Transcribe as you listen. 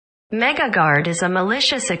MegaGuard is a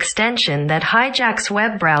malicious extension that hijacks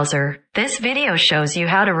web browser. This video shows you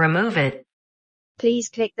how to remove it. Please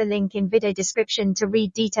click the link in video description to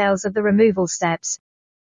read details of the removal steps.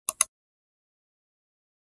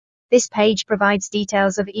 This page provides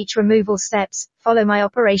details of each removal steps. Follow my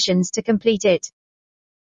operations to complete it.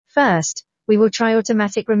 First, we will try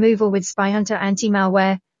automatic removal with SpyHunter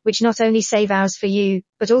anti-malware, which not only save hours for you,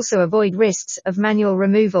 but also avoid risks of manual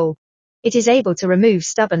removal. It is able to remove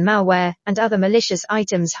stubborn malware and other malicious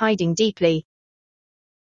items hiding deeply.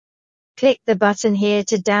 Click the button here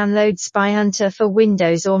to download SpyHunter for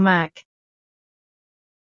Windows or Mac.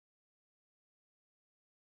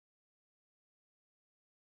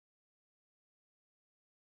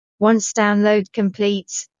 Once download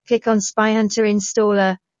completes, click on SpyHunter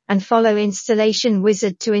Installer, and follow Installation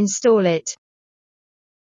Wizard to install it.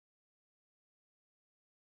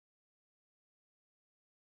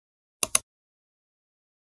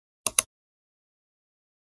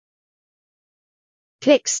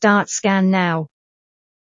 Click Start Scan now.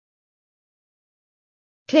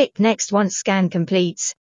 Click Next once scan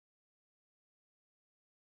completes.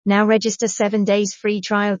 Now register 7 days free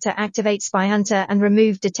trial to activate SpyHunter and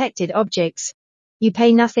remove detected objects. You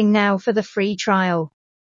pay nothing now for the free trial.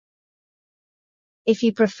 If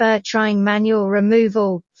you prefer trying manual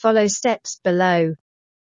removal, follow steps below.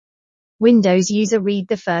 Windows user read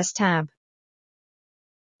the first tab.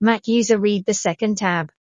 Mac user read the second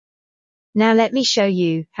tab. Now let me show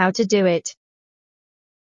you how to do it.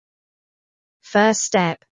 First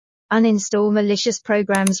step. Uninstall malicious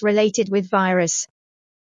programs related with virus.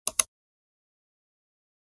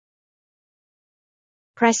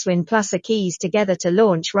 Press Win plus A keys together to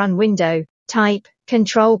launch Run window. Type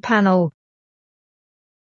Control Panel.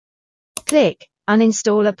 Click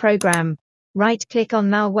Uninstall a program. Right-click on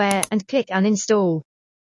malware and click Uninstall.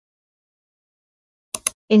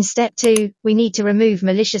 In step 2, we need to remove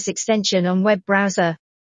malicious extension on web browser.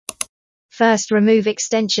 First, remove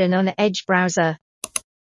extension on Edge browser.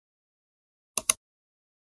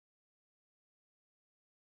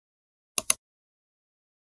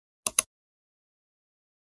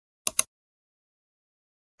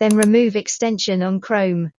 Then remove extension on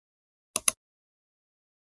Chrome.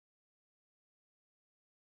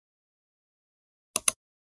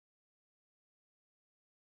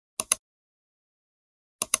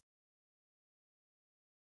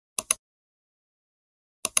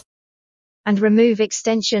 And remove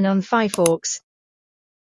extension on Firefox.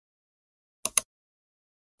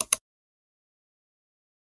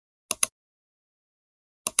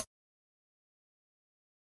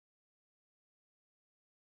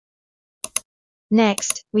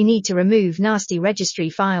 Next, we need to remove nasty registry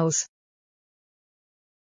files.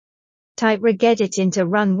 Type regedit into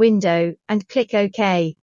Run window, and click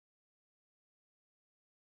OK.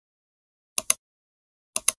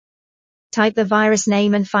 Type the virus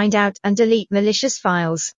name and find out and delete malicious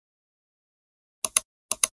files.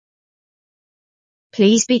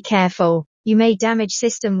 Please be careful. You may damage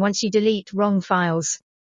system once you delete wrong files.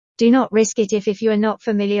 Do not risk it if you are not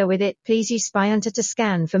familiar with it. Please use SpyHunter to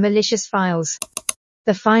scan for malicious files.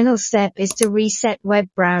 The final step is to reset web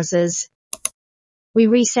browsers. We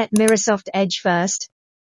reset Microsoft Edge first.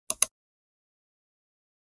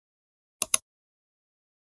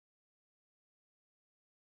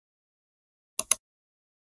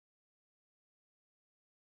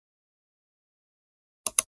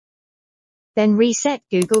 Then reset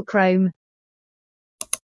Google Chrome.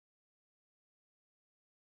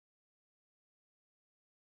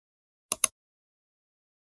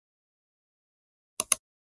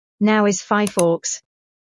 Now is Firefox.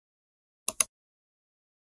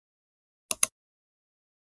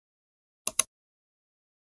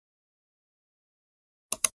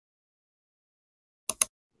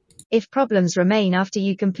 If problems remain after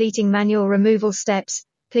you completing manual removal steps,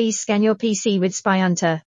 please scan your PC with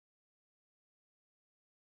SpyHunter.